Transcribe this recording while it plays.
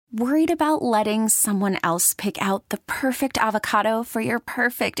Worried about letting someone else pick out the perfect avocado for your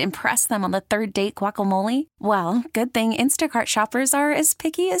perfect impress them on the third date guacamole? Well, good thing Instacart shoppers are as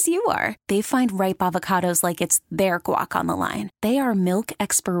picky as you are. They find ripe avocados like it's their guac on the line. They are milk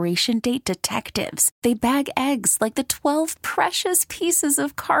expiration date detectives. They bag eggs like the 12 precious pieces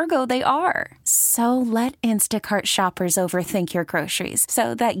of cargo they are. So let Instacart shoppers overthink your groceries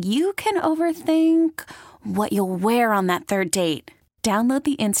so that you can overthink what you'll wear on that third date. Download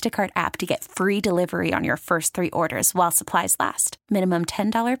the Instacart app to get free delivery on your first 3 orders while supplies last. Minimum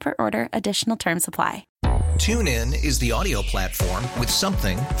 $10 per order. Additional terms apply. TuneIn is the audio platform with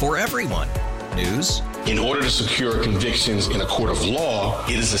something for everyone. News. In order to secure convictions in a court of law,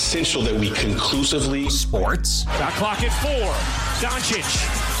 it is essential that we conclusively. Sports. Shot clock at 4. Doncic.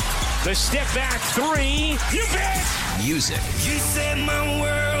 The step back 3. You bet. Music. You set my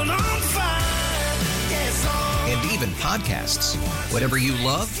world on fire. And even podcasts. Whatever you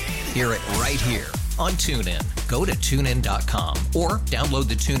love, hear it right here on TuneIn. Go to TuneIn.com or download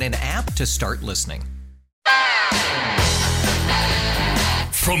the TuneIn app to start listening.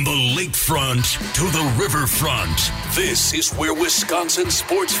 From the lakefront to the riverfront, this is where Wisconsin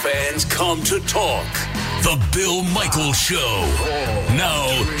sports fans come to talk. The Bill Michaels Show. Now,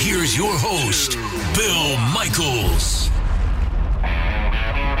 here's your host, Bill Michaels.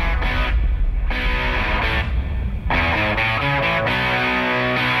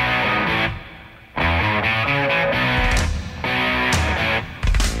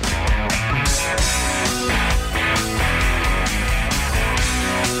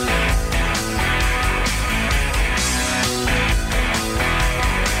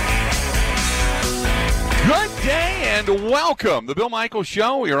 And welcome, the Bill Michaels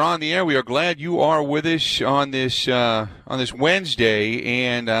Show. We are on the air. We are glad you are with us on this Wednesday.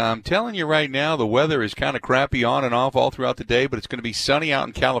 And I'm telling you right now, the weather is kind of crappy on and off all throughout the day, but it's going to be sunny out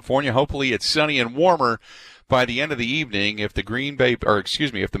in California. Hopefully, it's sunny and warmer by the end of the evening if the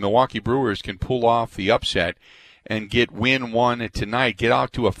if the Milwaukee Brewers can pull off the upset and get win one tonight, get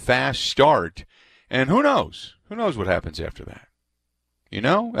out to a fast start. And who knows? Who knows what happens after that? You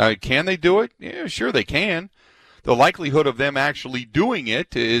know, can they do it? Yeah, sure they can. The likelihood of them actually doing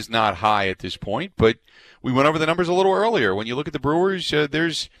it is not high at this point, but we went over the numbers a little earlier. When you look at the Brewers,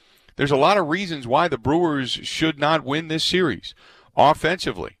 there's a lot of reasons why the Brewers should not win this series.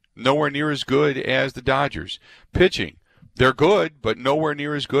 Offensively, nowhere near as good as the Dodgers. Pitching, they're good, but nowhere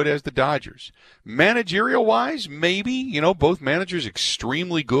near as good as the Dodgers. Managerial-wise, maybe. You know, both managers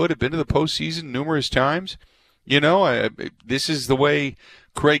extremely good, have been to the postseason numerous times. You know, this is the way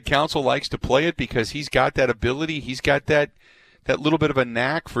Craig Counsell likes to play it because he's got that ability. He's got that little bit of a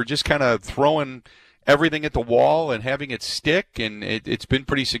knack for just kind of throwing everything at the wall and having it stick, and it's been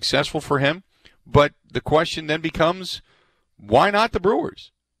pretty successful for him. But the question then becomes, why not the Brewers?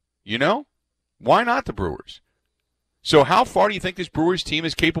 You know? Why not the Brewers? So how far do you think this Brewers team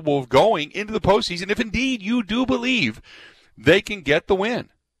is capable of going into the postseason if indeed you do believe they can get the win?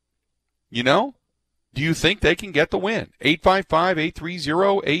 You know? Do you think they can get the win?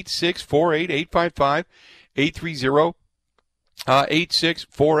 855-830-8648,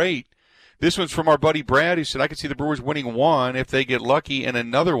 855-830-8648. This one's from our buddy Brad, who said, I could see the Brewers winning one if they get lucky and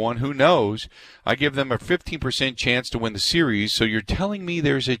another one. Who knows? I give them a 15% chance to win the series, so you're telling me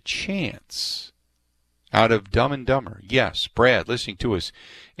there's a chance out of Dumb and Dumber. Yes, Brad, listening to us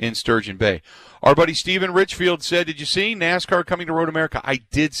in Sturgeon Bay. Our buddy Steven Richfield said, did you see NASCAR coming to Road America? I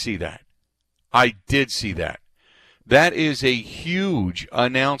did see that. That is a huge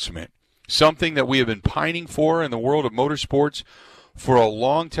announcement, something that we have been pining for in the world of motorsports for a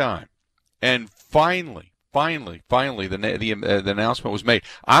long time. And finally, the announcement was made.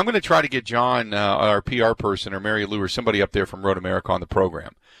 I'm going to try to get John, our PR person, or Mary Lou, or somebody up there from Road America on the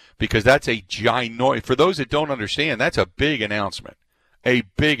program, because that's a ginormous, for those that don't understand, that's a big announcement.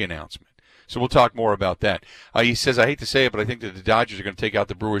 So we'll talk more about that. He says, I hate to say it, but I think that the Dodgers are going to take out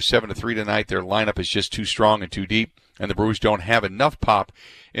the Brewers 7-3 tonight. Their lineup is just too strong and too deep, and the Brewers don't have enough pop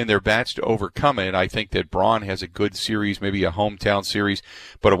in their bats to overcome it. I think that Braun has a good series, maybe a hometown series,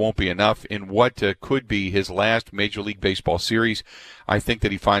 but it won't be enough. In what could be his last Major League Baseball series, I think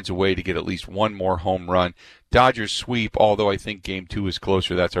that he finds a way to get at least one more home run. Dodgers sweep, although I think Game 2 is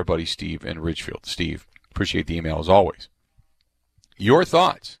closer. That's our buddy Steve in Ridgefield. Steve, appreciate the email as always. Your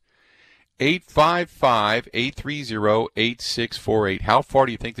thoughts? 855-830-8648. How far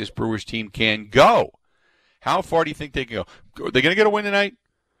do you think this Brewers team can go? How far do you think they can go? Are they going to get a win tonight?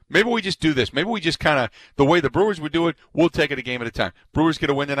 Maybe we just do this. Maybe we just kind of, the way the Brewers would do it, we'll take it a game at a time. Brewers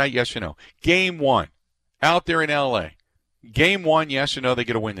get a win tonight, yes or no? Game 1, out there in L.A. Game 1, yes or no, they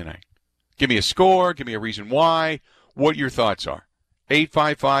get a win tonight. Give me a score. Give me a reason why. What your thoughts are.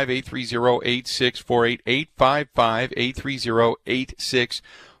 855-830-8648,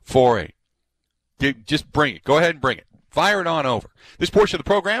 855-830-8648. Just bring it. Go ahead and bring it. Fire it on over. This portion of the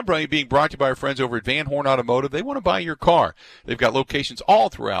program being brought to you by our friends over at Van Horn Automotive. They want to buy your car. They've got locations all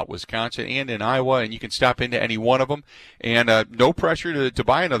throughout Wisconsin and in Iowa, and you can stop into any one of them. And no pressure to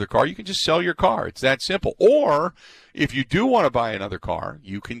buy another car. You can just sell your car. It's that simple. Or if you do want to buy another car,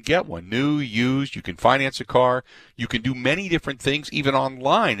 you can get one. New, used. You can finance a car. You can do many different things, even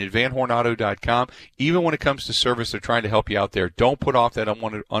online at vanhornauto.com. Even when it comes to service, they're trying to help you out there. Don't put off that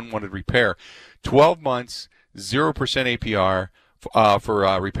unwanted repair. 12 months. 0% APR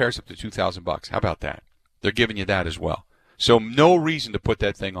for repairs up to $2,000. How about that? They're giving you that as well. So no reason to put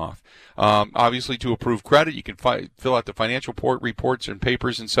that thing off. Obviously, to approve credit, you can fill out the financial reports and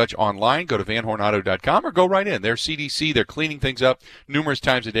papers and such online. Go to vanhornauto.com or go right in. They're CDC. They're cleaning things up numerous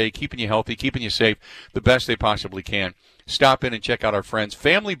times a day, keeping you healthy, keeping you safe, the best they possibly can. Stop in and check out our friends,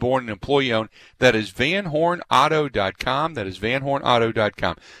 family-born and employee-owned. That is vanhornauto.com. That is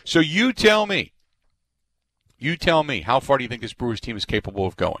vanhornauto.com. So you tell me, how far do you think this Brewers team is capable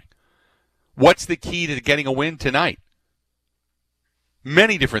of going? What's the key to getting a win tonight?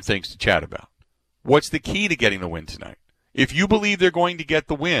 Many different things to chat about. What's the key to getting the win tonight? If you believe they're going to get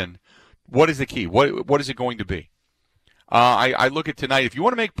the win, what is the key? What is it going to be? I look at tonight. If you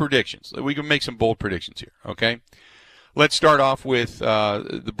want to make predictions, we can make some bold predictions here, okay? Let's start off with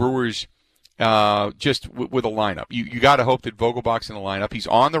the Brewers just with a lineup. You got to hope that Vogelbach's in the lineup. He's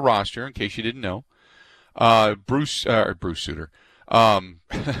on the roster, in case you didn't know. Bruce Sutter.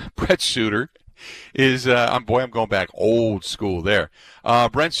 Brent Suter is, I'm going back old school there.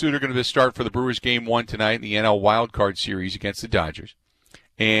 Brent Suter going to start for the Brewers game 1 tonight in the NL Wild Card Series against the Dodgers.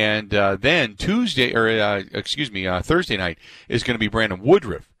 And then Thursday night is going to be Brandon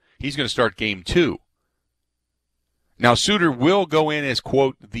Woodruff. He's going to start game 2. Now, Suter will go in as,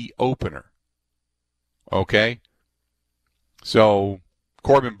 quote, the opener. Okay? So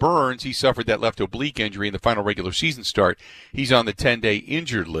Corbin Burns, he suffered that left oblique injury in the final regular season start. He's on the 10-day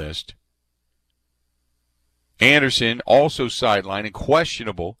injured list. Anderson also sidelined and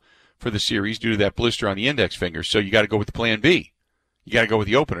questionable for the series due to that blister on the index finger. So you got to go with the plan B. You got to go with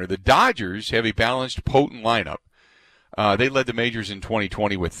the opener. The Dodgers have a balanced, potent lineup. They led the majors in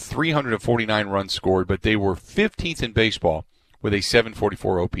 2020 with 349 runs scored, but they were 15th in baseball with a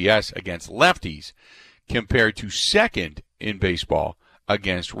 744 OPS against lefties compared to 2nd in baseball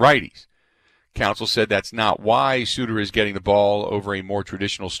against righties. Counsel said that's not why Suter is getting the ball over a more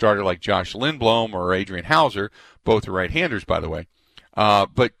traditional starter like Josh Lindblom or Adrian Hauser. Both are right-handers, by the way.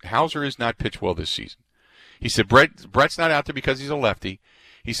 But Hauser has not pitched well this season. He said Brett's not out there because he's a lefty.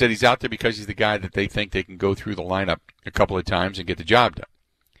 He said he's out there because he's the guy that they think they can go through the lineup a couple of times and get the job done.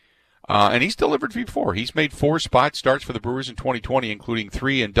 And he's delivered before. He's made 4 spot starts for the Brewers in 2020, including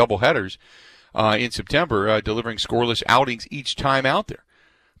 3 in doubleheaders in September, delivering scoreless outings each time out there.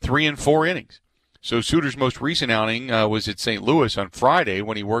 3 and 4 innings. So Suter's most recent outing was at St. Louis on Friday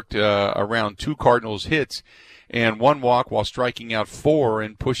when he worked around 2 Cardinals hits and 1 walk while striking out 4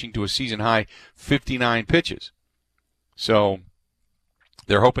 and pushing to a season-high 59 pitches. So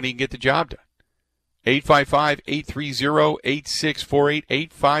they're hoping he can get the job done.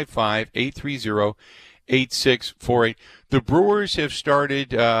 855-830-8648, 855-830-8648. The Brewers have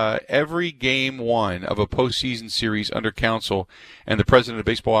started every game 1 of a postseason series under Counsell and the president of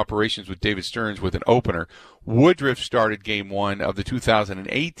baseball operations with David Stearns with an opener. Woodruff started game 1 of the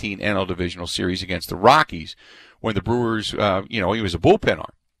 2018 NL Divisional Series against the Rockies when the Brewers, he was a bullpen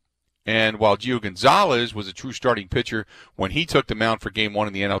arm. And while Gio Gonzalez was a true starting pitcher when he took the mound for Game 1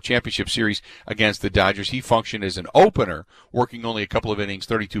 in the NL Championship Series against the Dodgers, he functioned as an opener, working only a couple of innings,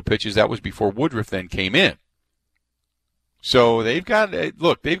 32 pitches. That was before Woodruff then came in. So they've got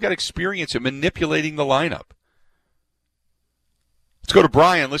experience in manipulating the lineup. Let's go to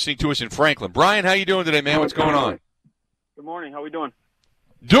Brian, listening to us in Franklin. Brian, how you doing today, man? What's going on? Good morning. How we doing?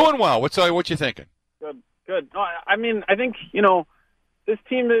 Doing well. What you thinking? Good. No, I think, this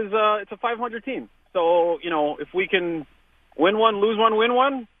team is it's a 500 team. So, if we can win one, lose one, win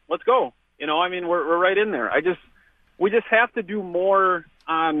one, let's go. We're right in there. We just have to do more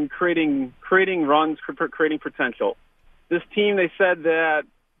on creating runs, creating potential. This team, they said that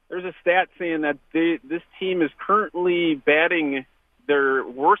there's a stat saying that this team is currently batting their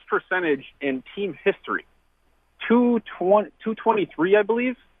worst percentage in team history. 223, I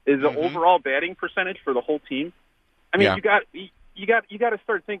believe, is the overall batting percentage for the whole team. You got to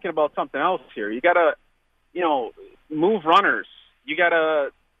start thinking about something else here. You got to, move runners. You got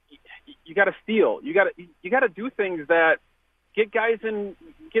to steal. You got to do things that get guys in,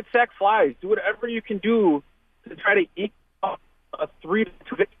 get sack flies. Do whatever you can do to try to eke up a 3-2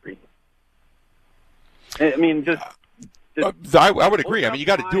 victory. I mean, I would agree. I mean, you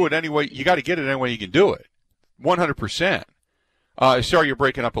got to do it anyway. You got to get it any way you can do it. 100%. Sorry, you're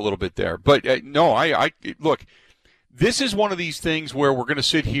breaking up a little bit there, but no, I look. This is one of these things where we're going to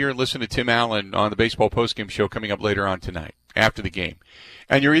sit here and listen to Tim Allen on the Baseball Postgame Show coming up later on tonight after the game.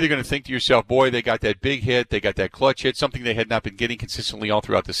 And you're either going to think to yourself, boy, they got that big hit, they got that clutch hit, something they had not been getting consistently all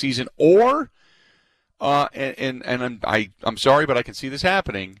throughout the season, or, I'm sorry, but I can see this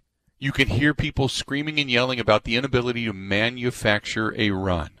happening, you can hear people screaming and yelling about the inability to manufacture a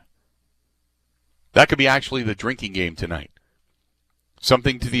run. That could be actually the drinking game tonight.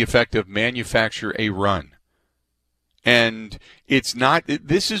 Something to the effect of manufacture a run. And it's not,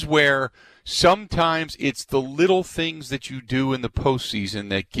 this is where sometimes it's the little things that you do in the postseason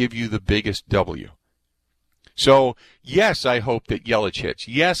that give you the biggest W. So, yes, I hope that Yelich hits.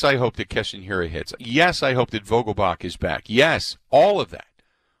 Yes, I hope that Keston Hiura hits. Yes, I hope that Vogelbach is back. Yes, all of that.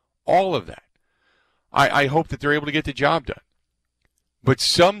 All of that. I hope that they're able to get the job done. But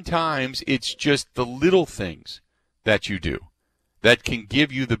sometimes it's just the little things that you do that can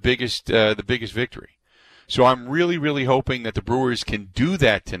give you the biggest victory. So I'm really, really hoping that the Brewers can do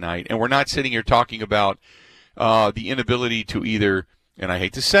that tonight, and we're not sitting here talking about the inability to either, and I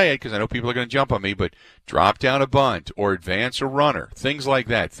hate to say it because I know people are going to jump on me, but drop down a bunt or advance a runner, things like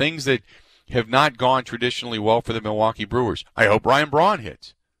that, things that have not gone traditionally well for the Milwaukee Brewers. I hope Ryan Braun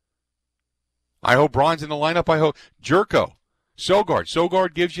hits. I hope Braun's in the lineup. I hope Jerko,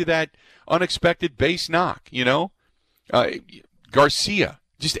 Sogard gives you that unexpected base knock, you know, Garcia.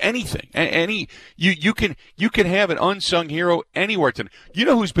 Just anything. You can have an unsung hero anywhere tonight. You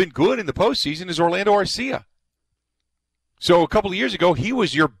know who's been good in the postseason is Orlando Arcia. So a couple of years ago, he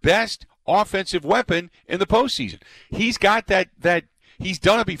was your best offensive weapon in the postseason. He's got that he's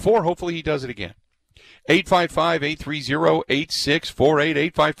done it before. Hopefully he does it again.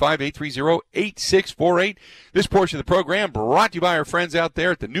 855-830-8648, 855-830-8648. This portion of the program brought to you by our friends out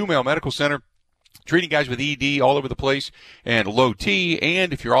there at the New Mail Medical Center. Treating guys with ED all over the place and low T.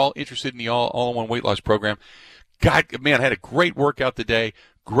 And if you're all interested in the all-in-one weight loss program, God, man, I had a great workout today.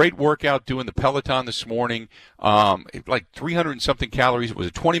 Great workout doing the Peloton this morning. Like 300 and something calories. It was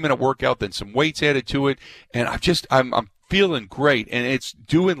a 20-minute workout, then some weights added to it. And I'm feeling great. And it's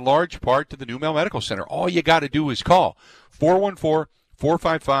due in large part to the New Mail Medical Center. All you got to do is call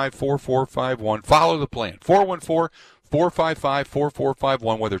 414-455-4451. Follow the plan.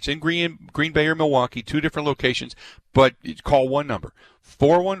 414-455-4451, whether it's in Green Bay or Milwaukee, two different locations, but call one number,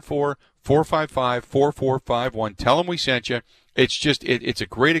 414-455-4451. Tell them we sent you. It's just, it's a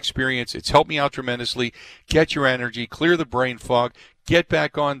great experience. It's helped me out tremendously. Get your energy, clear the brain fog, get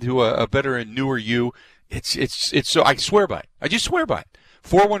back onto a better and newer you. It's so, I swear by it. I just swear by it.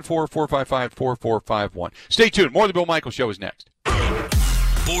 414-455-4451. Stay tuned. More of the Bill Michaels Show is next.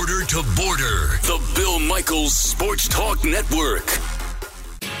 Border to Border, the Bill Michaels Sports Talk Network.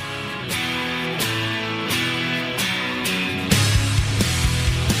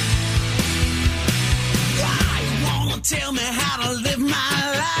 Why you wanna tell me how to live my life?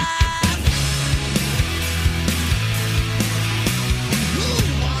 Who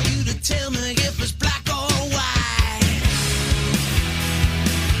are you to tell me if it's black or white?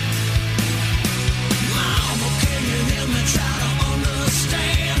 Mama, can you hear me try to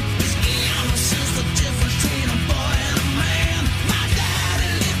understand? Is innocence the difference between a boy and a man? My daddy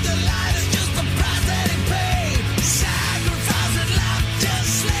lived a life, it's just the price that he paid. Sacrifice of life,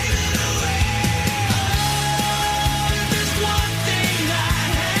 just slave it away. Oh, there's one thing I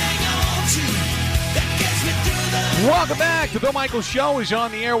hang on to that gets me through the... Welcome back. The Bill Michaels Show is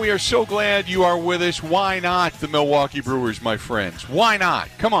on the air. We are so glad you are with us. Why not the Milwaukee Brewers, my friends? Why not?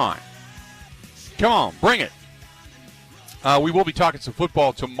 Come on. Come on. Bring it. We will be talking some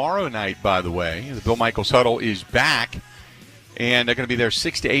football tomorrow night, by the way. The Bill Michaels Huddle is back, and they're going to be there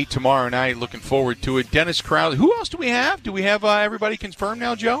 6 to 8 tomorrow night. Looking forward to it. Dennis Krause. Who else do we have? Do we have everybody confirmed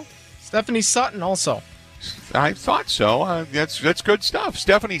now, Joe? Stephanie Sutton also. I thought so. That's good stuff.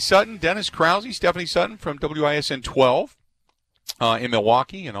 Stephanie Sutton, Dennis Krause. Stephanie Sutton from WISN 12 in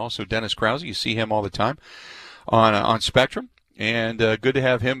Milwaukee, and also Dennis Krause. You see him all the time on Spectrum. And good to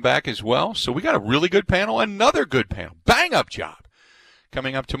have him back as well. So we got a really good panel, another good panel, bang-up job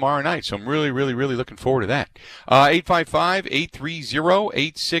coming up tomorrow night. So I'm really, really, really looking forward to that.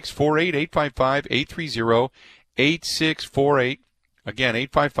 855-830-8648, 855-830-8648. Again,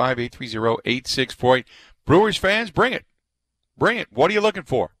 855-830-8648. Brewers fans, bring it. Bring it. What are you looking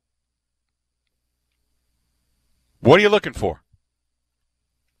for? What are you looking for?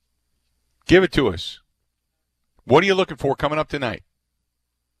 Give it to us. What are you looking for coming up tonight?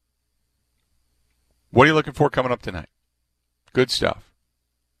 What are you looking for coming up tonight? Good stuff.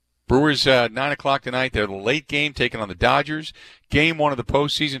 Brewers 9 o'clock tonight. They're the late game taking on the Dodgers. Game 1 of the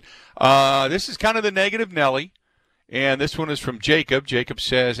postseason. This is kind of the negative Nelly. And this one is from Jacob. Jacob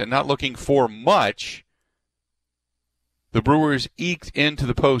says, and not looking for much, the Brewers eked into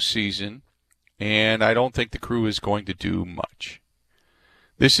the postseason, and I don't think the Crew is going to do much.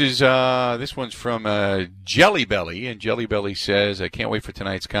 This one's from Jelly Belly, and Jelly Belly says, I can't wait for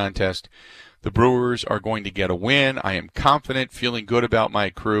tonight's contest. The Brewers are going to get a win. I am confident, feeling good about my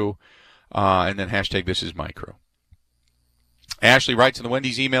Crew. And then hashtag this is my Crew. Ashley writes in the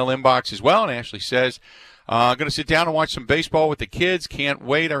Wendy's email inbox as well, and Ashley says, I'm going to sit down and watch some baseball with the kids. Can't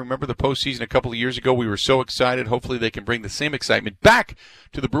wait. I remember the postseason a couple of years ago. We were so excited. Hopefully they can bring the same excitement back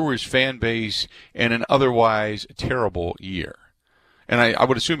to the Brewers fan base in an otherwise terrible year. And I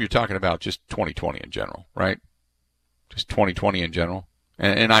would assume you're talking about just 2020 in general, right? Just 2020 in general.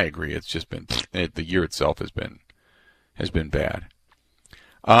 And I agree. It's just been the year itself has been bad.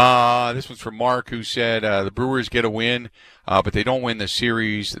 This one's from Mark, who said the Brewers get a win, but they don't win the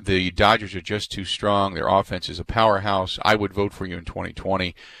series. The Dodgers are just too strong. Their offense is a powerhouse. I would vote for you in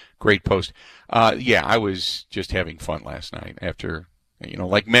 2020. Great post. Yeah, I was just having fun last night after,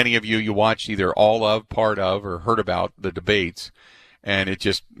 like many of you, you watched either all of, part of, or heard about the debates, and it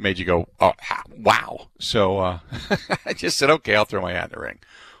just made you go, oh, wow. So I just said, okay, I'll throw my hat in the ring.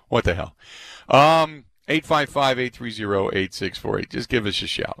 What the hell? 855-830-8648. Just give us a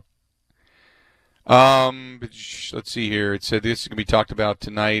shout. Let's see here. It said this is going to be talked about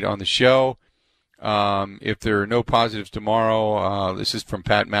tonight on the show. If there are no positives tomorrow, this is from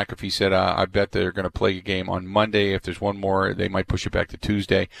Pat McAfee. Said, I bet they're going to play a game on Monday. If there's one more, they might push it back to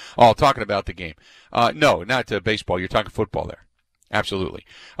Tuesday. Oh, talking about the game. No, not baseball. You're talking football there. Absolutely.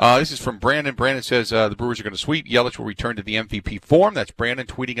 This is from Brandon. Brandon says the Brewers are going to sweep. Yelich will return to the MVP form. That's Brandon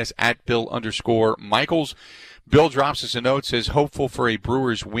tweeting us at Bill_Michaels. Bill drops us a note, says hopeful for a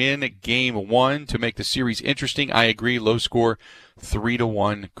Brewers win game 1 to make the series interesting. I agree. Low score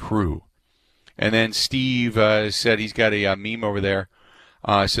 3-1 Crew. And then Steve said he's got a meme over there.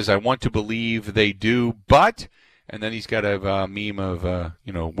 Says I want to believe they do, but, and then he's got a meme of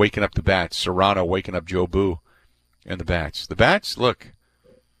waking up the bats. Serrano waking up Joe Boo. And the bats. The bats, look,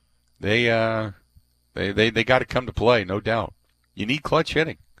 they got to come to play, no doubt. You need clutch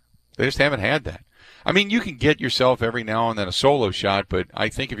hitting. They just haven't had that. I mean, you can get yourself every now and then a solo shot, but I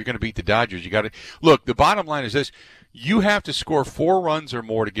think if you're going to beat the Dodgers, you got to look. The bottom line is this: you have to score 4 runs or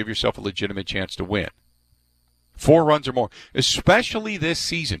more to give yourself a legitimate chance to win. 4 runs or more, especially this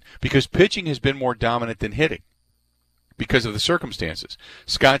season, because pitching has been more dominant than hitting. Because of the circumstances.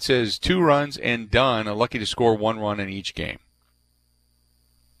 Scott says 2 runs and done. Are lucky to score 1 run in each game.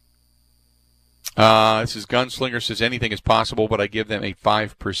 This is Gunslinger says anything is possible, but I give them a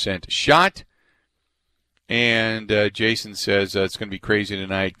 5% shot. And Jason says it's going to be crazy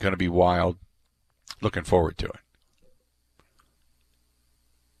tonight, going to be wild. Looking forward to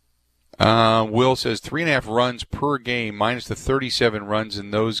it. Will says 3.5 runs per game minus the 37 runs in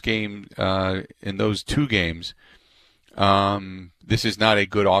those in those 2 games. This is not a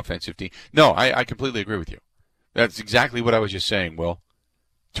good offensive team. No, I completely agree with you. That's exactly what I was just saying, Will.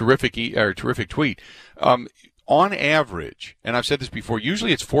 Terrific tweet. On average, and I've said this before,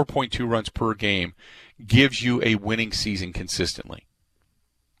 usually it's 4.2 runs per game gives you a winning season consistently.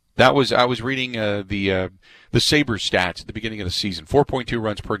 I was reading the Sabres stats at the beginning of the season. 4.2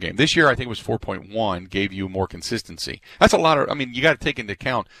 runs per game. This year I think it was 4.1 gave you more consistency. That's a lot of. I mean, you got to take into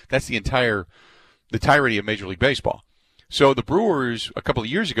account that's the entirety of Major League Baseball. So the Brewers, a couple of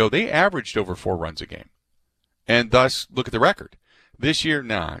years ago, they averaged over 4 runs a game. And thus, look at the record. This year,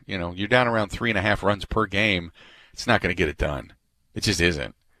 you're down around 3.5 runs per game. It's not going to get it done. It just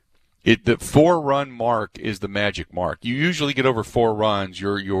isn't. The 4-run mark is the magic mark. You usually get over 4 runs,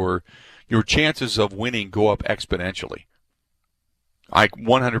 your chances of winning go up exponentially. I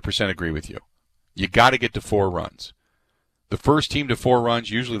 100% agree with you. You got to get to 4 runs. The first team to 4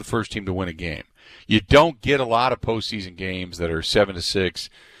 runs, usually the first team to win a game. You don't get a lot of postseason games that are 7-6,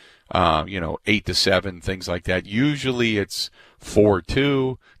 8-7, things like that. Usually it's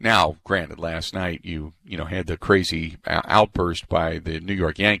 4-2. Now, granted, last night you had the crazy outburst by the New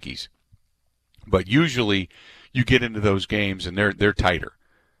York Yankees, but usually you get into those games and they're tighter.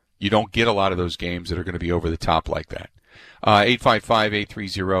 You don't get a lot of those games that are going to be over the top like that.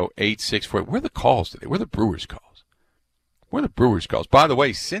 855-830-8648. Where are the calls today? Where are the Brewers calls? Where are the Brewers calls? By the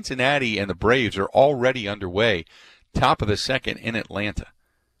way, Cincinnati and the Braves are already underway, top of the second in Atlanta.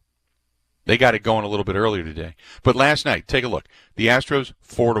 They got it going a little bit earlier today. But last night, take a look. The Astros,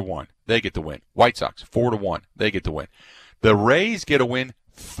 4-1. They get the win. White Sox, 4-1. They get the win. The Rays get a win,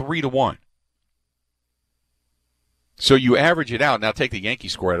 3-1. So you average it out. Now take the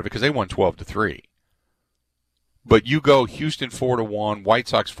Yankees score out of it because they won 12-3. But you go Houston 4-1, White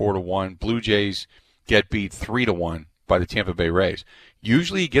Sox 4-1, Blue Jays get beat 3-1 by the Tampa Bay Rays.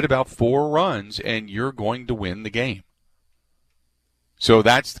 Usually you get about 4 runs and you're going to win the game. So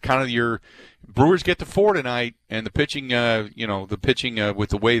that's kind of your Brewers get to 4 tonight, and the pitching, with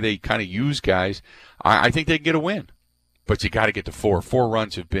the way they kind of use guys, I think they can get a win. But you got to get to 4. 4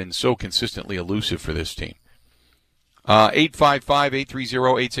 runs have been so consistently elusive for this team.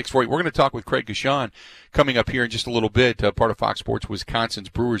 855-830-8648. We're going to talk with Craig Kashan coming up here in just a little bit, part of Fox Sports Wisconsin's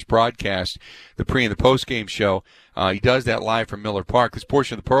Brewers broadcast, the pre- and the post-game show. He does that live from Miller Park. This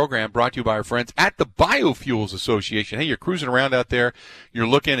portion of the program brought to you by our friends at the Biofuels Association. Hey, you're cruising around out there, you're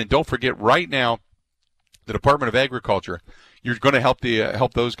looking, and don't forget right now, the Department of Agriculture, you're going to help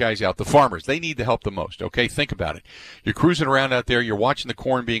those guys out, the farmers. They need the help the most, okay? Think about it. You're cruising around out there. You're watching the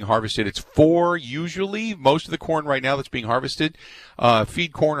corn being harvested. It's usually, most of the corn right now that's being harvested,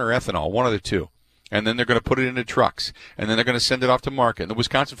 feed corn or ethanol, one of the two. And then they're going to put it into trucks, and then they're going to send it off to market. And the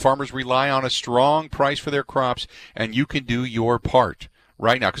Wisconsin farmers rely on a strong price for their crops, and you can do your part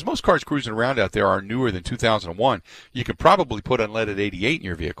right now. Because most cars cruising around out there are newer than 2001. You can probably put unleaded 88 in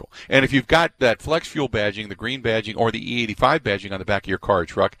your vehicle. And if you've got that flex fuel badging, the green badging, or the E85 badging on the back of your car or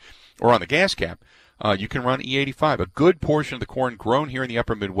truck, or on the gas cap, you can run E85. A good portion of the corn grown here in the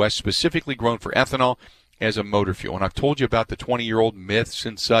upper Midwest, specifically grown for ethanol as a motor fuel. And I've told you about the 20-year-old myths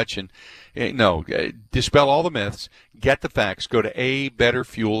and such. And dispel all the myths. Get the facts. Go to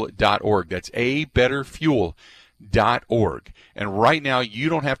abetterfuel.org. That's abetterfuel.org. And right now, you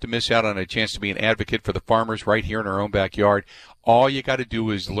don't have to miss out on a chance to be an advocate for the farmers right here in our own backyard. All you got to do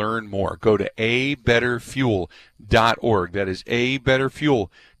is learn more. Go to abetterfuel.org. That is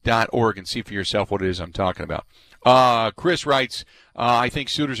abetterfuel.org, and see for yourself what it is I'm talking about. Chris writes, I think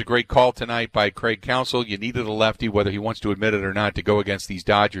Suter's a great call tonight by Craig Counsell. You needed a lefty, whether he wants to admit it or not, to go against these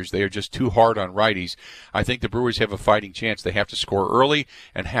Dodgers. They are just too hard on righties. I think the Brewers have a fighting chance. They have to score early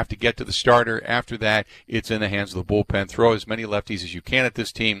and have to get to the starter. After that, it's in the hands of the bullpen. Throw as many lefties as you can at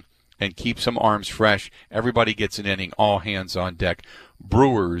this team and keep some arms fresh. Everybody gets an inning, all hands on deck.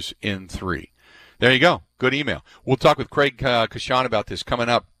 Brewers in 3. There you go. Good email. We'll talk with Craig Kashan about this coming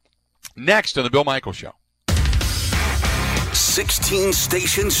up next on the Bill Michaels Show. 16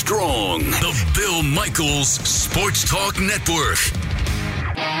 stations strong. The Bill Michaels Sports Talk Network.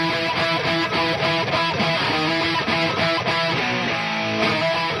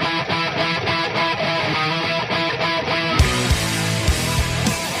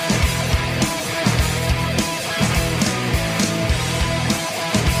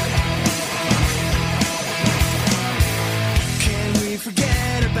 Can we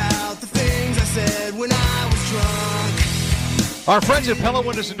forget about the things I said when I was drunk? Our friends at Pella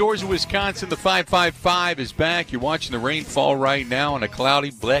Windows and Doors of Wisconsin, the 555 is back. You're watching the rain fall right now on a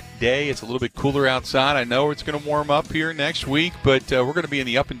cloudy, black day. It's a little bit cooler outside. I know it's going to warm up here next week, but we're going to be in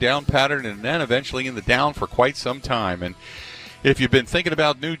the up and down pattern and then eventually in the down for quite some time. And if you've been thinking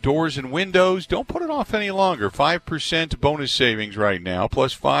about new doors and windows, don't put it off any longer. 5% bonus savings right now,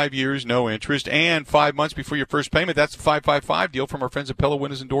 plus 5 years, no interest, and 5 months before your first payment. That's the 555 deal from our friends at Pella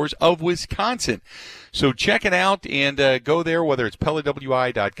Windows and Doors of Wisconsin. So check it out and go there, whether it's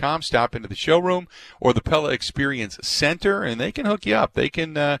PellaWI.com, stop into the showroom, or the Pella Experience Center, and they can hook you up. They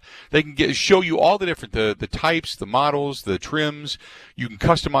can show you all the different, the types, the models, the trims. You can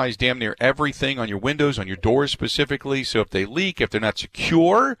customize damn near everything on your windows, on your doors specifically. So if they leak, if they're not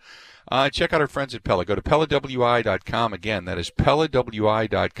secure, check out our friends at Pella. Go to PellaWI.com. Again, that is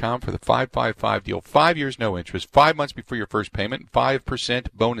PellaWI.com for the 555 deal. 5 years, no interest, 5 months before your first payment, 5%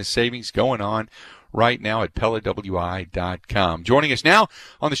 bonus savings going on right now at PellaWI.com. Joining us now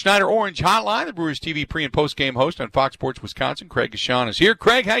on the Schneider Orange Hotline, the Brewers TV pre- and post-game host on Fox Sports Wisconsin, Craig Kashan is here.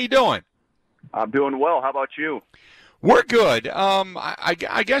 Craig, how you doing? I'm doing well. How about you? We're good. I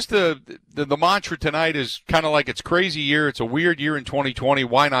guess the mantra tonight is kind of like it's crazy year. It's a weird year in 2020.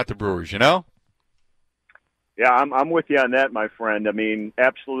 Why not the Brewers, you know? Yeah, I'm with you on that, my friend. I mean,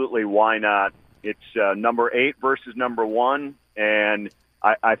 absolutely, why not? It's number 8 versus number 1, and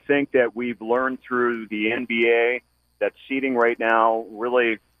I think that we've learned through the NBA that seeding right now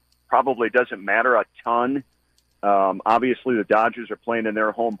really probably doesn't matter a ton. Obviously, the Dodgers are playing in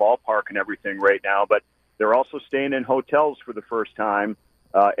their home ballpark and everything right now, but they're also staying in hotels for the first time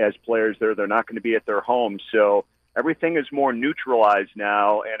as players there. They're not going to be at their homes. So everything is more neutralized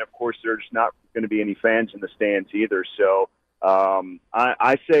now, and, of course, there's not going to be any fans in the stands either. So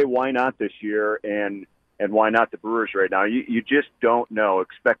I say why not this year, and why not the Brewers right now? You just don't know.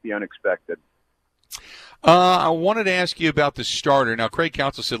 Expect the unexpected. I wanted to ask you about the starter. Now, Craig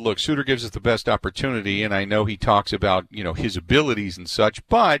Counsell said, look, Suter gives us the best opportunity, and I know he talks about, his abilities and such,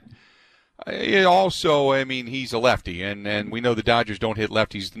 but it also, he's a lefty, and we know the Dodgers don't hit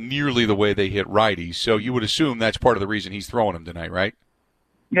lefties nearly the way they hit righties, so you would assume that's part of the reason he's throwing them tonight, right?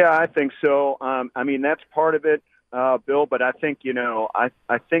 Yeah, I think so. That's part of it, Bill, but I think, I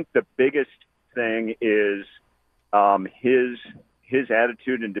think the biggest thing is his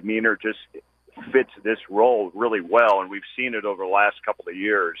attitude and demeanor just fits this role really well, and we've seen it over the last couple of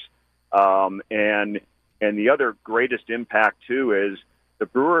years. And the other greatest impact, too, is the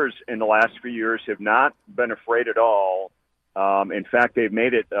Brewers in the last few years have not been afraid at all. In fact, they've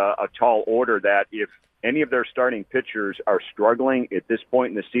made it a tall order that if any of their starting pitchers are struggling at this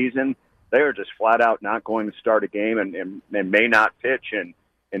point in the season, they are just flat out not going to start a game and may not pitch.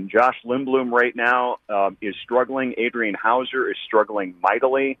 And Josh Lindblom right now is struggling. Adrian Hauser is struggling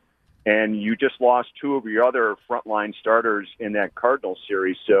mightily. And you just lost two of your other frontline starters in that Cardinals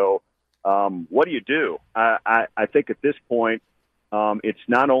series. So what do you do? I think at this point, it's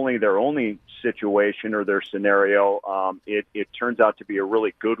not only their only situation or their scenario. It turns out to be a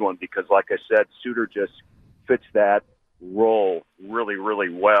really good one because, like I said, Suter just fits that role really, really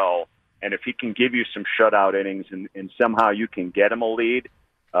well. And if he can give you some shutout innings and somehow you can get him a lead,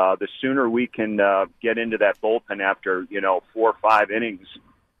 the sooner we can get into that bullpen after 4 or 5 innings,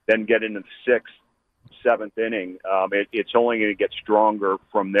 then get into the 6th, 7th inning, it's only going to get stronger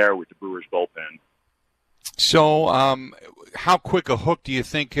from there with the Brewers bullpen. So how quick a hook do you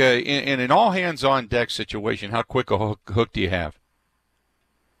think, in an all-hands-on-deck situation, how quick a hook do you have?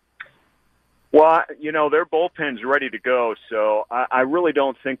 Well, their bullpen's ready to go, so I really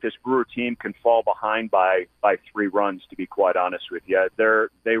don't think this Brewer team can fall behind by 3 runs, to be quite honest with you.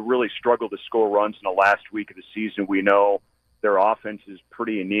 They really struggled to score runs in the last week of the season. We know their offense is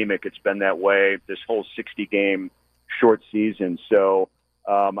pretty anemic. It's been that way this whole 60-game short season. So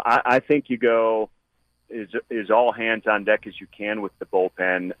I think you go is all hands on deck as you can with the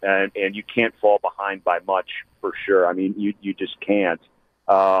bullpen, and you can't fall behind by much for sure. I mean, you just can't.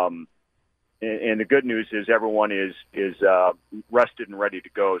 And the good news is everyone is rested and ready to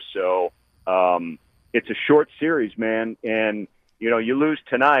go. So it's a short series, man. And, you lose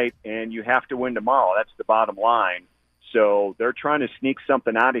tonight and you have to win tomorrow. That's the bottom line. So they're trying to sneak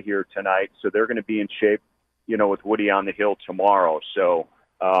something out of here tonight. So they're going to be in shape, with Woody on the hill tomorrow. So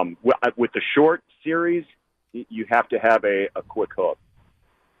with the short series, you have to have a quick hook.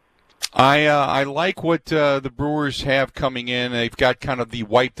 I like what the Brewers have coming in. They've got kind of the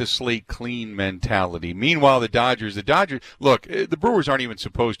wipe the slate clean mentality. Meanwhile, the Dodgers, look, the Brewers aren't even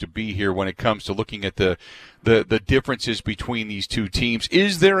supposed to be here when it comes to looking at the differences between these two teams.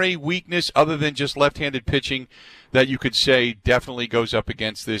 Is there a weakness other than just left-handed pitching that you could say definitely goes up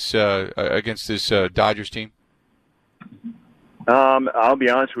against this Dodgers team? I'll be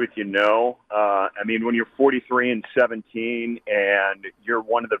honest with you, no. When you're 43-17 and you're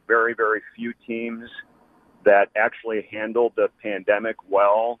one of the very, very few teams that actually handled the pandemic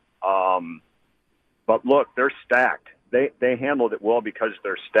well, but look, they're stacked. They handled it well because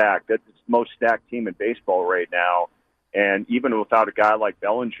they're stacked. That's the most stacked team in baseball right now. And even without a guy like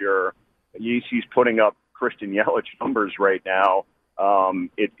Bellinger, he's putting up Christian Yelich numbers right now.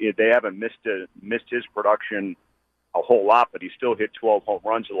 They haven't missed his production a whole lot, but he still hit 12 home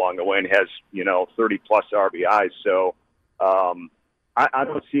runs along the way and has, 30-plus RBIs. So I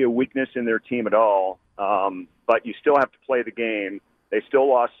don't see a weakness in their team at all, but you still have to play the game. They still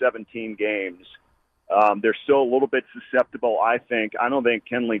lost 17 games. They're still a little bit susceptible, I think. I don't think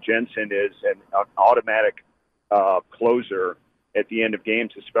Kenley Jensen is an automatic closer at the end of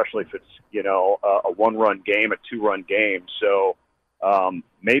games, especially if it's, a one-run game, a two-run game. So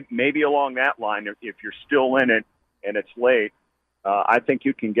maybe along that line, if you're still in it, and it's late, I think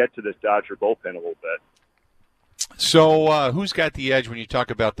you can get to this Dodger bullpen a little bit. So who's got the edge when you talk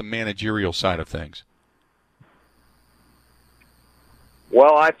about the managerial side of things?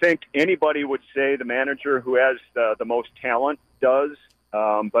 Well, I think anybody would say the manager who has the most talent does.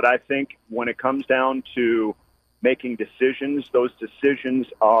 But I think when it comes down to making decisions, those decisions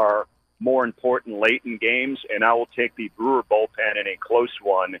are more important late in games, and I will take the Brewer bullpen in a close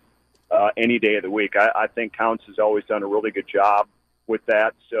one any day of the week. I think Counts has always done a really good job with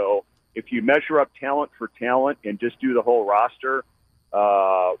that. So if you measure up talent for talent and just do the whole roster,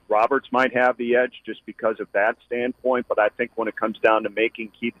 Roberts might have the edge just because of that standpoint. But I think when it comes down to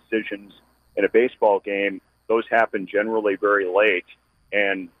making key decisions in a baseball game, those happen generally very late.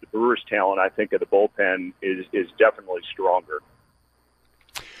 And the Brewers' talent, I think, of the bullpen is definitely stronger.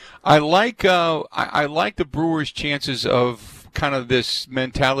 I like the Brewers' chances of kind of this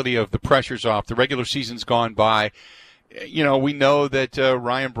mentality of the pressure's off, the regular season's gone by. You know, we know that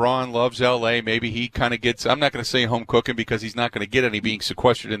Ryan Braun loves L.A. Maybe he kind of gets, I'm not going to say home cooking because he's not going to get any being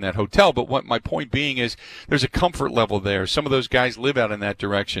sequestered in that hotel. But what my point being is there's a comfort level there. Some of those guys live out in that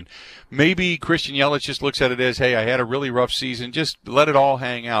direction. Maybe Christian Yelich just looks at it as, hey, I had a really rough season. Just let it all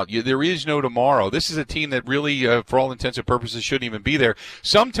hang out. There is no tomorrow. This is a team that really, for all intents and purposes, shouldn't even be there.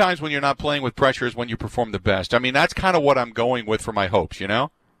 Sometimes when you're not playing with pressure is when you perform the best. I mean, that's kind of what I'm going with for my hopes, you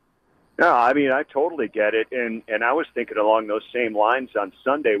know? No, I mean, I totally get it. And I was thinking along those same lines on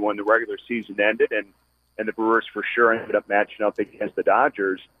Sunday when the regular season ended and the Brewers for sure ended up matching up against the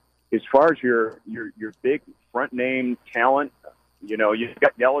Dodgers. As far as your big front name talent, you know, you've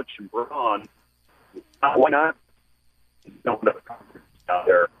got Yelich and Braun. Why not? Out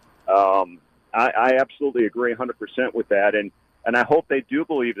there. I absolutely agree 100% with that. And I hope they do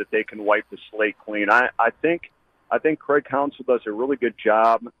believe that they can wipe the slate clean. I think Craig Counsell does a really good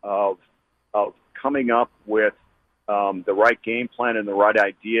job of coming up with the right game plan and the right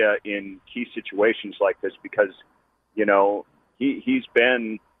idea in key situations like this because, you know, he's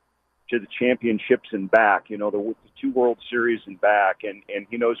been to the championships and back, you know, the 2 World Series and back, and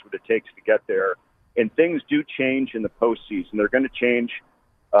he knows what it takes to get there. And things do change in the postseason. They're going to change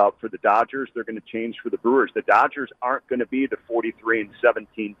for the Dodgers. They're going to change for the Brewers. The Dodgers aren't going to be the 43-17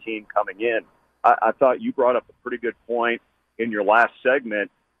 team coming in. I thought you brought up a pretty good point in your last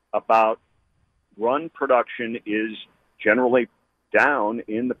segment about run production is generally down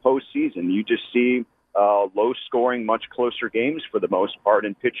in the postseason. You just see low-scoring, much closer games for the most part,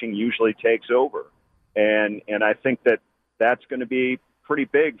 and pitching usually takes over. And I think that that's going to be pretty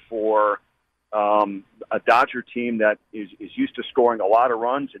big for a Dodger team that is used to scoring a lot of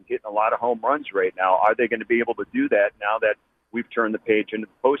runs and hitting a lot of home runs right now. Are they going to be able to do that now that we've turned the page into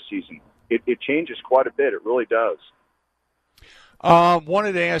the postseason? It changes quite a bit. It really does.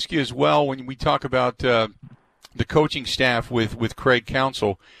 Wanted to ask you as well, when we talk about the coaching staff with Craig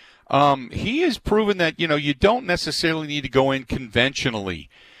Counsell, he has proven that, you know, you don't necessarily need to go in conventionally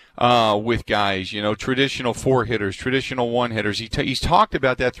with guys, you know, traditional 4-hitters, traditional 1-hitters. He's talked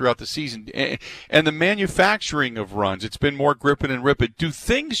about that throughout the season. And the manufacturing of runs, it's been more grip it and rip it. Do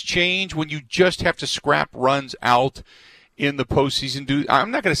things change when you just have to scrap runs out in the postseason? I'm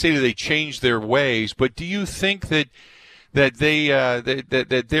not going to say that they change their ways, but do you think that they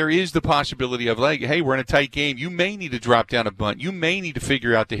that there is the possibility of, like, hey, we're in a tight game, you may need to drop down a bunt, you may need to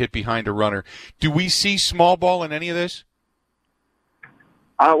figure out to hit behind a runner? Do we see small ball in any of this?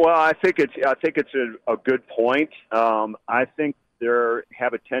 Well, I think it's a good point. I think they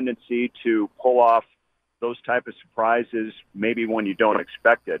have a tendency to pull off those type of surprises maybe when you don't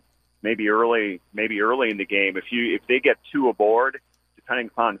expect it. Maybe early in the game. If they get 2 aboard, depending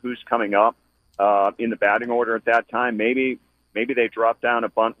upon who's coming up in the batting order at that time, maybe they drop down a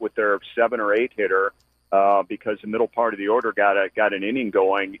bunt with their 7 or 8 hitter because the middle part of the order got an inning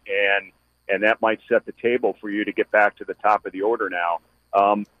going, and that might set the table for you to get back to the top of the order now.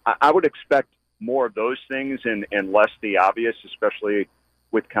 I would expect more of those things and less the obvious, especially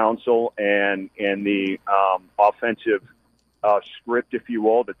with Counsell and the offensive script, if you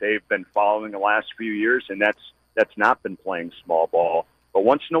will, that they've been following the last few years, and that's not been playing small ball. But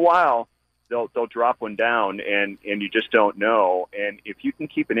once in a while, they'll drop one down, and you just don't know. And if you can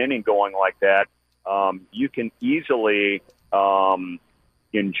keep an inning going like that, you can easily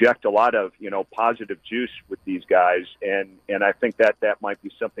inject a lot of positive juice with these guys, and I think that might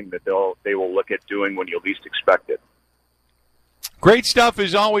be something that they will look at doing when you least expect it. Great stuff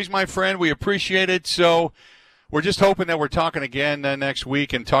as always, my friend. We appreciate it. So we're just hoping that we're talking again next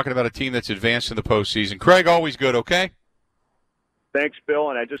week and talking about a team that's advanced in the postseason. Craig, always good, okay? Thanks, Bill.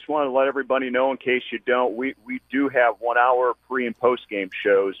 And I just want to let everybody know, in case you don't, we do have 1 hour pre- and post-game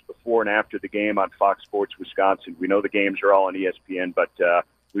shows before and after the game on Fox Sports Wisconsin. We know the games are all on ESPN, but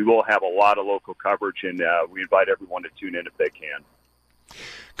we will have a lot of local coverage, and we invite everyone to tune in if they can.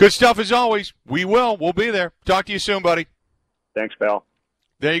 Good stuff as always. We'll be there. Talk to you soon, buddy. Thanks, pal.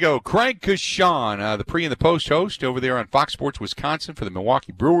 There you go. Craig Kashan, the pre- and the post host over there on Fox Sports Wisconsin for the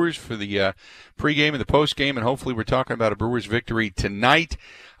Milwaukee Brewers for the pregame and the postgame, and hopefully we're talking about a Brewers victory tonight.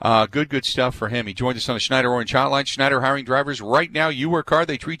 Good stuff for him. He joined us on the Schneider Orange Hotline. Schneider hiring drivers right now. You work hard,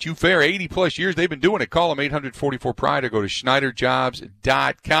 they treat you fair. 80-plus years they've been doing it. Call them 844-PRIDE or go to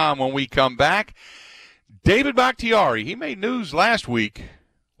SchneiderJobs.com. When we come back, David Bakhtiari, he made news last week.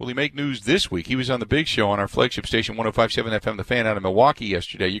 Will he make news this week? He was on the Big Show on our flagship station, 105.7 FM, The Fan, out of Milwaukee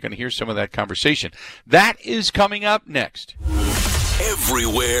yesterday. You're going to hear some of that conversation. That is coming up next.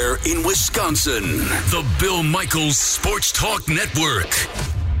 Everywhere in Wisconsin, the Bill Michaels Sports Talk Network.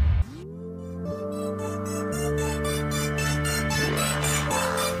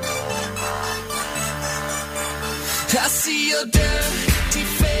 your dirty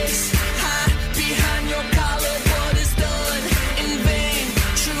face, hide behind your collar. What is done in vain?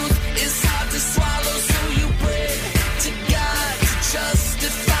 Truth is hard to swallow, so you pray to God to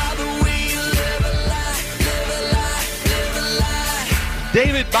justify the way you live a lie, live a lie, live a lie.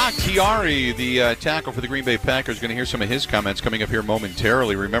 David Bakhtiari, the tackle for the Green Bay Packers, going to hear some of his comments coming up here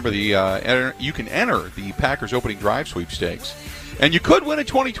momentarily. Remember, you can enter the Packers opening drive sweepstakes, and you could win a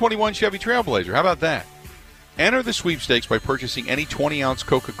 2021 Chevy Trailblazer. How about that? Enter the sweepstakes by purchasing any 20-ounce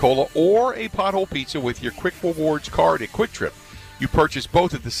Coca-Cola or a Pothole Pizza with your Quick Rewards card at Quick Trip. You purchase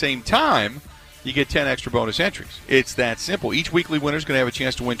both at the same time, you get 10 extra bonus entries. It's that simple. Each weekly winner is going to have a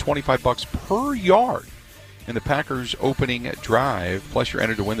chance to win $25 per yard in the Packers opening drive, plus you're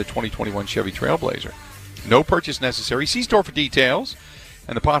entered to win the 2021 Chevy Trailblazer. No purchase necessary. See store for details.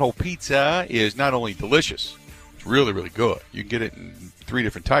 And the Pothole Pizza is not only delicious, it's really, really good. You can get it in 3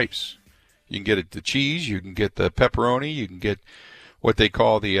 different types. You can get it the cheese, you can get the pepperoni, you can get what they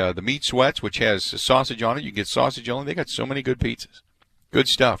call the meat sweats, which has sausage on it. You can get sausage only. They got so many good pizzas. Good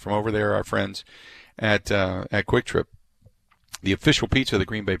stuff from over there, our friends at Quick Trip, the official pizza of the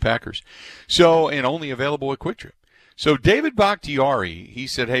Green Bay Packers. So, and only available at Quick Trip. So David Bakhtiari, he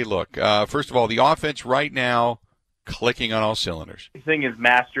said, hey, look, first of all, the offense right now clicking on all cylinders. The thing is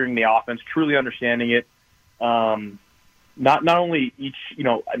mastering the offense, truly understanding it. Not only each,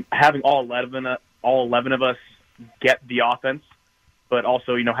 having all 11 of us get the offense, but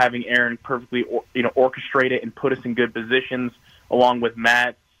also, having Aaron perfectly, orchestrate it and put us in good positions along with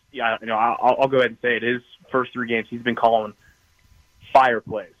Matt. Yeah, I'll go ahead and say it. His first 3 games, he's been calling fire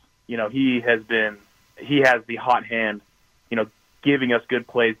plays. He has the hot hand, giving us good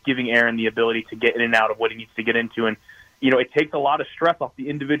plays, giving Aaron the ability to get in and out of what he needs to get into. And, it takes a lot of stress off the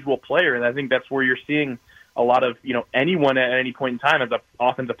individual player. And I think that's where you're seeing a lot of, anyone at any point in time as an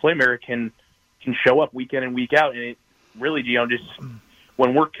offensive playmaker can show up week in and week out. And it really, just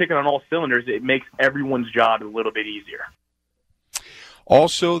when we're kicking on all cylinders, it makes everyone's job a little bit easier.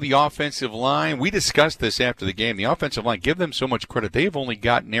 Also, the offensive line, we discussed this after the game. The offensive line, give them so much credit. They've only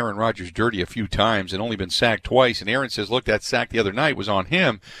gotten Aaron Rodgers dirty a few times and only been sacked twice. And Aaron says, look, that sack the other night was on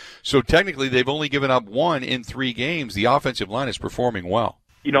him. So technically, they've only given up 1 in 3 games. The offensive line is performing well.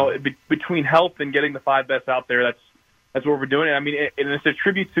 Between health and getting the 5 best out there, that's what we're doing. I mean, and it's a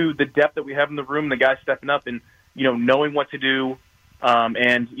tribute to the depth that we have in the room, the guys stepping up and, knowing what to do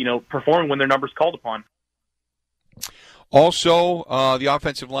and, performing when their number's called upon. Also, the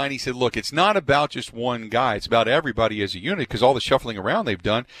offensive line, he said, look, it's not about just one guy. It's about everybody as a unit because all the shuffling around they've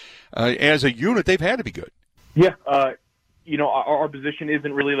done. As a unit, they've had to be good. Yeah. Our position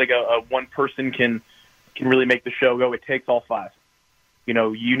isn't really like a one person can really make the show go. It takes all 5.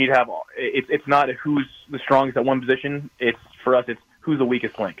 You need to have – it's not who's the strongest at one position. It's for us, it's who's the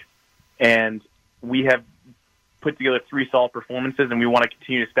weakest link. And we have put together 3 solid performances, and we want to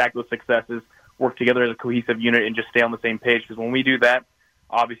continue to stack those successes, work together as a cohesive unit, and just stay on the same page. Because when we do that,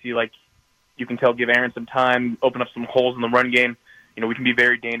 obviously, like you can tell, give Aaron some time, open up some holes in the run game, we can be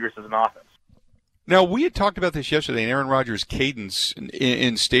very dangerous as an offense. Now, we had talked about this yesterday, Aaron Rodgers' cadence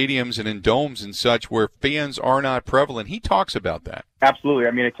in stadiums and in domes and such where fans are not prevalent. He talks about that. Absolutely.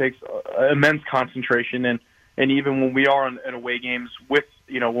 I mean, it takes immense concentration. And even when we are in away games with,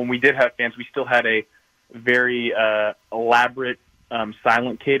 when we did have fans, we still had a very elaborate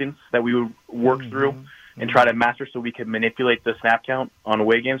silent cadence that we would work through and try to master so we could manipulate the snap count on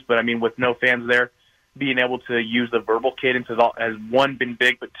away games. But, I mean, with no fans there, being able to use the verbal cadence has one, been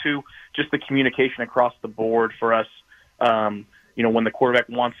big, but 2, just the communication across the board for us. When the quarterback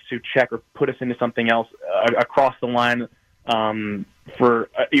wants to check or put us into something else across the line, for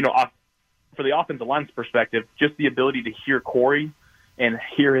the offensive line's perspective, just the ability to hear Corey and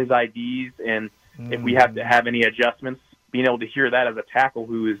hear his IDs, and if we have to have any adjustments, being able to hear that as a tackle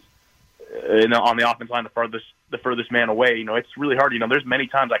who is on the offensive line, the furthest man away. It's really hard. There's many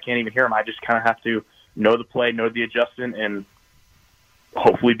times I can't even hear him. I just kind of have to know the play, know the adjustment, and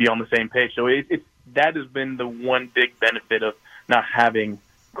hopefully be on the same page. So that has been the one big benefit of not having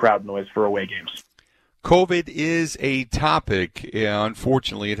crowd noise for away games. COVID is a topic.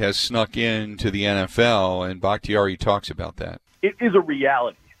 Unfortunately, it has snuck into the NFL, and Bakhtiari talks about that. It is a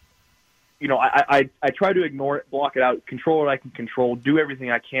reality. I try to ignore it, block it out, control what I can control, do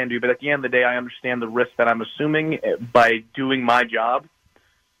everything I can do, but at the end of the day, I understand the risk that I'm assuming by doing my job.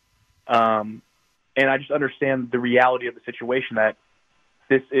 And I just understand the reality of the situation, that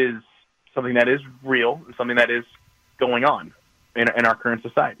this is something that is real and something that is going on in our current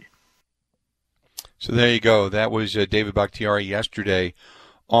society. So there you go. That was David Bakhtiari yesterday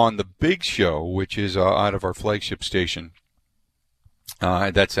on The Big Show, which is out of our flagship station.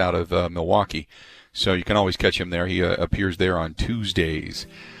 That's out of Milwaukee. So you can always catch him there. He appears there on Tuesdays.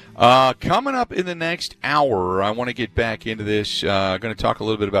 Coming up in the next hour, I want to get back into this. I'm going to talk a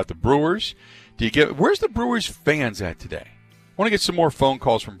little bit about the Brewers. Where's the Brewers fans at today? I want to get some more phone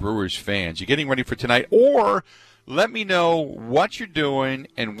calls from Brewers fans. You getting ready for tonight? Or let me know what you're doing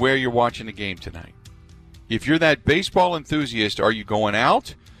and where you're watching the game tonight. If you're that baseball enthusiast, are you going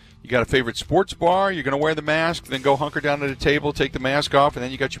out? You got a favorite sports bar? You're going to wear the mask, then go hunker down at a table, take the mask off, and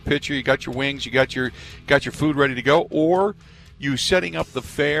then you got your pitcher, you got your wings, you got your food ready to go? Or you setting up the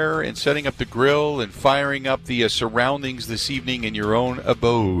fare and setting up the grill and firing up the surroundings this evening in your own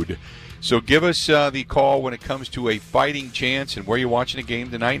abode? So give us the call when it comes to a fighting chance and where you're watching the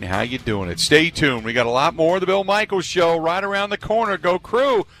game tonight and how you're doing it. Stay tuned. We got a lot more of the Bill Michaels Show right around the corner. Go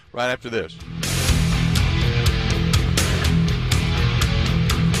Crew right after this.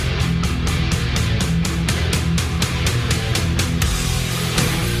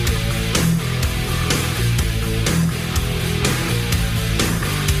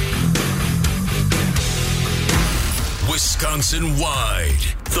 Wisconsin-wide,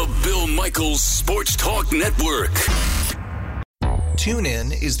 the Bill Michaels Sports Talk Network.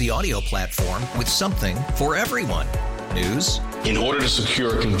 TuneIn is the audio platform with something for everyone. News. In order to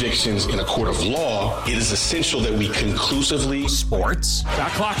secure convictions in a court of law, it is essential that we conclusively. Sports.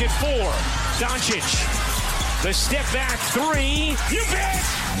 Shot clock at 4. Doncic. The step back 3. You bet.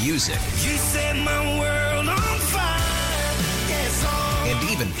 Music. You set my world on fire. Yes, and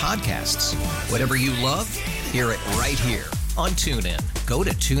even podcasts. Whatever you love, hear it right here on TuneIn. Go to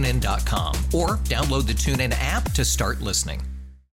TuneIn.com or download the TuneIn app to start listening.